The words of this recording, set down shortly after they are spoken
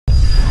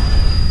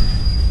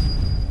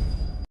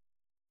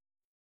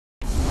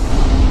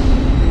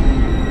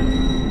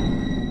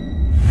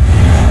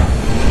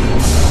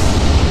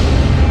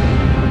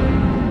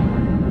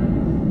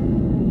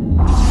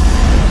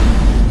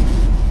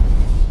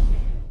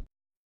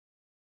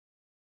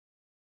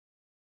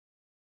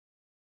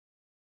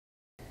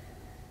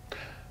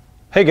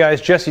Hey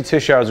guys, Jesse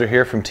Tischauser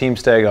here from Team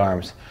Stag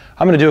Arms.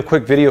 I'm going to do a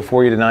quick video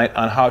for you tonight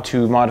on how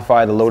to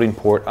modify the loading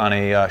port on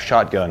a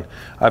shotgun.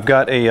 I've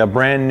got a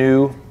brand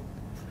new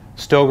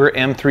Stoeger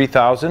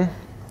M3000.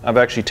 I've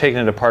actually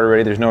taken it apart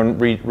already. There's no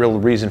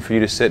real reason for you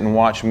to sit and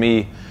watch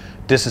me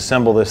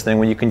disassemble this thing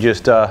when you can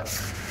just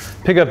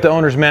pick up the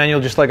owner's manual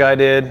just like I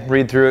did,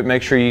 read through it,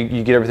 make sure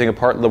you get everything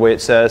apart the way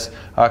it says.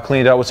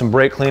 Clean it out with some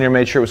brake cleaner,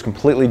 made sure it was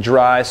completely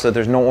dry so that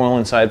there's no oil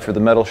inside for the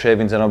metal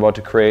shavings that I'm about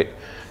to create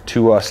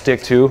to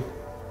stick to.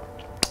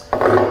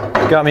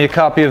 Got me a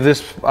copy of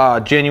this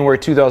January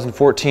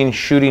 2014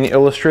 Shooting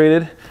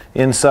Illustrated.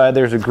 Inside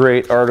there's a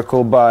great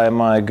article by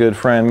my good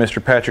friend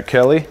Mr. Patrick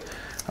Kelly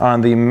on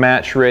the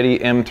match ready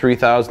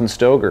M3000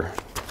 Stoeger.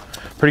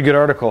 Pretty good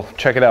article,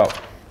 check it out.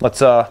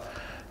 Let's go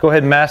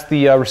ahead and mask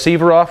the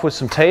receiver off with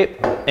some tape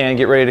and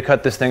get ready to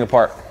cut this thing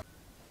apart.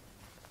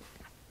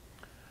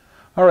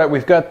 Alright,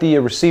 we've got the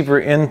receiver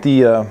in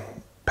the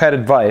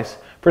padded vise.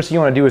 First thing you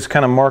want to do is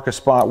kind of mark a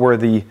spot where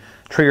the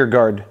trigger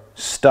guard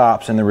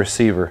stops in the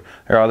receiver.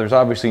 There's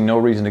obviously no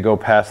reason to go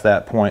past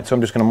that point, so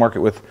I'm just going to mark it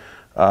with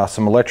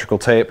some electrical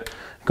tape.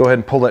 Go ahead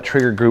and pull that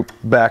trigger group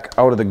back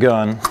out of the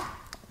gun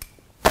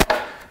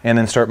and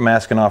then start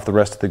masking off the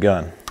rest of the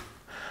gun.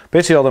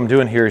 Basically all I'm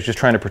doing here is just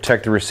trying to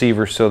protect the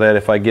receiver so that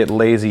if I get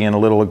lazy and a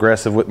little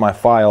aggressive with my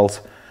files,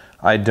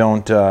 I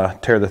don't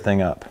tear the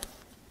thing up.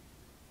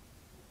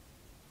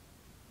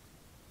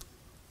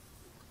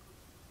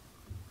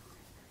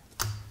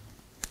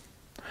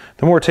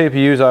 The more tape you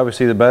use,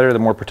 obviously the better, the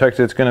more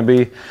protected it's going to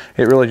be.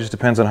 It really just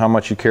depends on how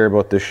much you care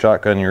about this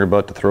shotgun you're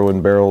about to throw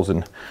in barrels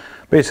and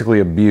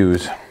basically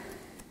abuse.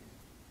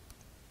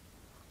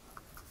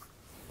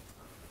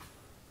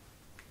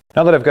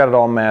 Now that I've got it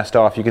all masked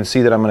off, you can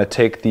see that I'm going to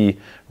take the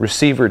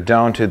receiver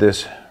down to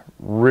this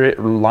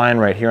line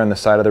right here on the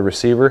side of the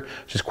receiver,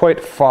 which is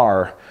quite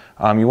far.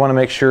 You want to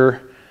make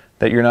sure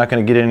that you're not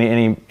going to get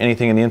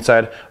anything in the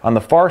inside. On the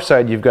far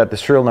side, you've got the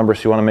serial number,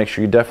 so you want to make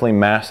sure you definitely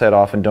mask that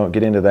off and don't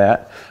get into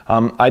that.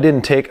 I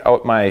didn't take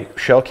out my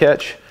shell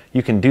catch.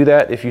 You can do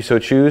that if you so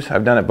choose.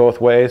 I've done it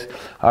both ways.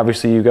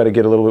 Obviously, you've got to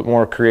get a little bit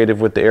more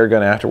creative with the air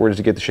gun afterwards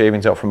to get the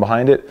shavings out from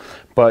behind it,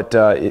 but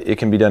it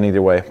can be done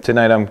either way.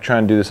 Tonight, I'm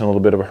trying to do this in a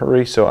little bit of a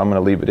hurry, so I'm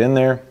going to leave it in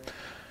there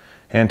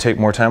and take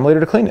more time later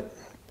to clean it.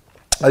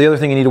 The other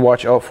thing you need to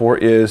watch out for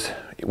is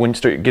when you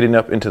start getting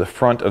up into the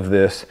front of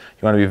this,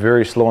 you want to be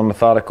very slow and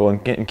methodical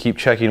and keep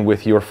checking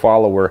with your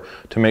follower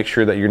to make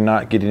sure that you're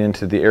not getting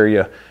into the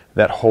area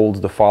that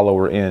holds the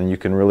follower in. You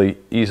can really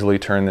easily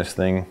turn this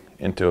thing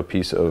into a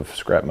piece of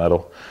scrap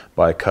metal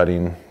by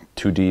cutting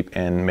too deep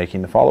and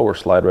making the follower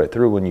slide right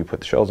through when you put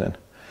the shells in.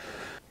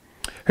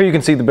 Here you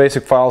can see the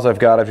basic files I've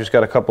got. I've just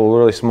got a couple of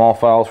really small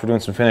files for doing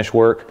some finish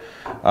work,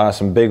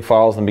 some big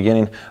files in the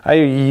beginning. I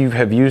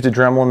have used a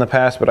Dremel in the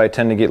past, but I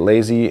tend to get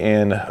lazy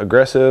and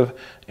aggressive,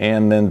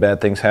 and then bad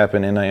things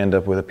happen and I end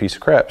up with a piece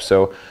of crap.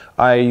 So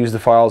I use the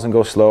files and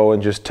go slow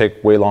and just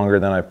take way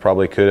longer than I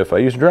probably could if I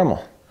used a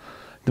Dremel.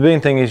 The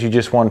main thing is you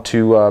just want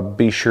to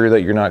be sure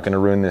that you're not going to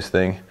ruin this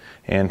thing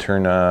and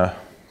turn a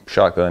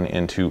shotgun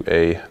into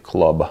a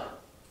club.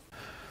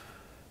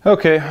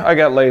 Okay, I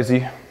got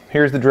lazy.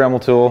 Here's the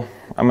Dremel tool.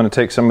 I'm going to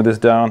take some of this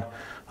down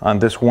on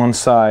this one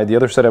side. The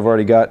other side I've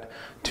already got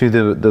to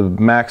the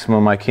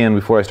maximum I can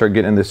before I start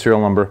getting into the serial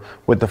number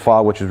with the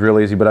file, which is real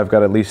easy, but I've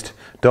got at least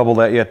double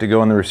that yet to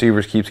go, and the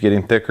receivers keeps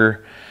getting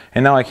thicker.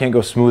 And now I can't go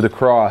smooth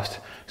across,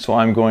 so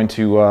I'm going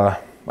to,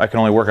 I can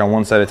only work on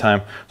one side at a time.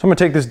 So I'm going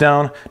to take this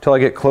down until I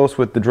get close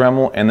with the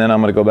Dremel, and then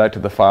I'm going to go back to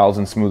the files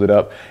and smooth it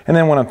up. And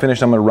then when I'm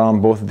finished, I'm going to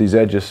round both of these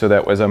edges so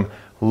that as I'm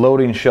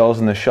loading shells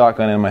in the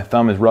shotgun and my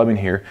thumb is rubbing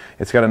here,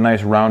 it's got a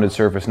nice rounded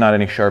surface, not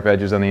any sharp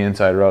edges on the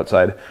inside or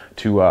outside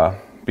to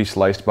be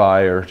sliced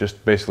by or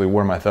just basically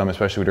wear my thumb,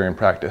 especially during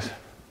practice.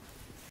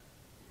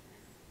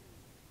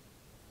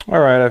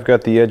 Alright, I've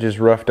got the edges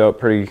roughed out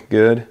pretty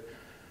good.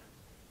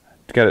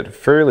 Got it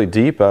fairly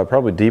deep,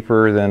 probably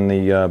deeper than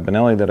the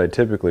Benelli that I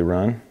typically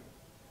run.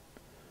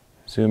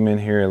 Zoom in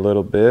here a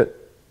little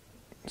bit,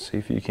 see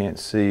if you can't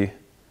see,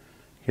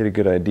 get a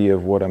good idea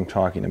of what I'm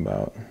talking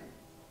about.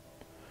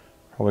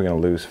 Probably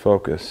going to lose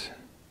focus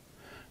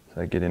as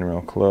I get in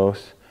real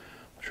close.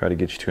 I'll try to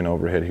get you to an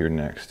overhead here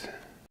next.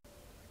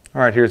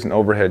 Alright, here's an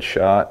overhead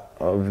shot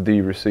of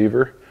the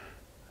receiver.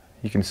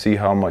 You can see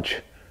how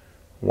much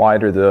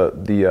wider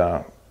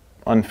the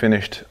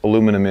unfinished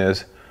aluminum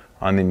is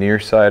on the near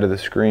side of the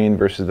screen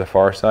versus the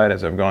far side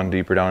as I've gone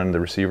deeper down into the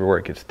receiver where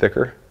it gets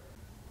thicker.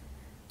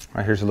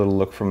 Alright, here's a little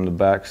look from the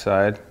back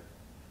side.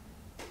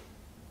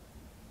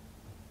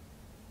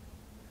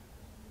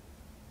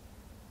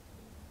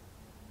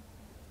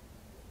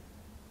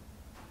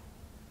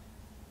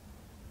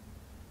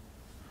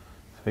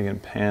 So we can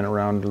pan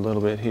around a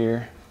little bit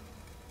here.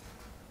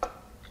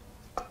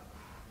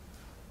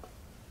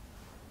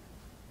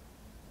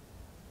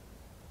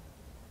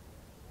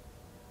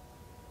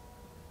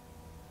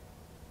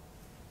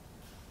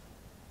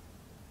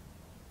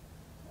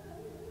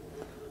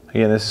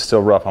 Again, this is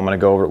still rough. I'm going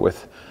to go over it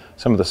with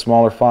some of the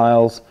smaller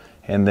files,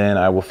 and then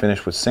I will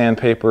finish with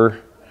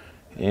sandpaper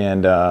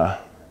and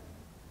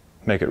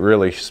make it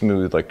really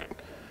smooth, like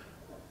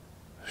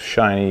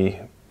shiny,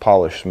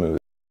 polished smooth.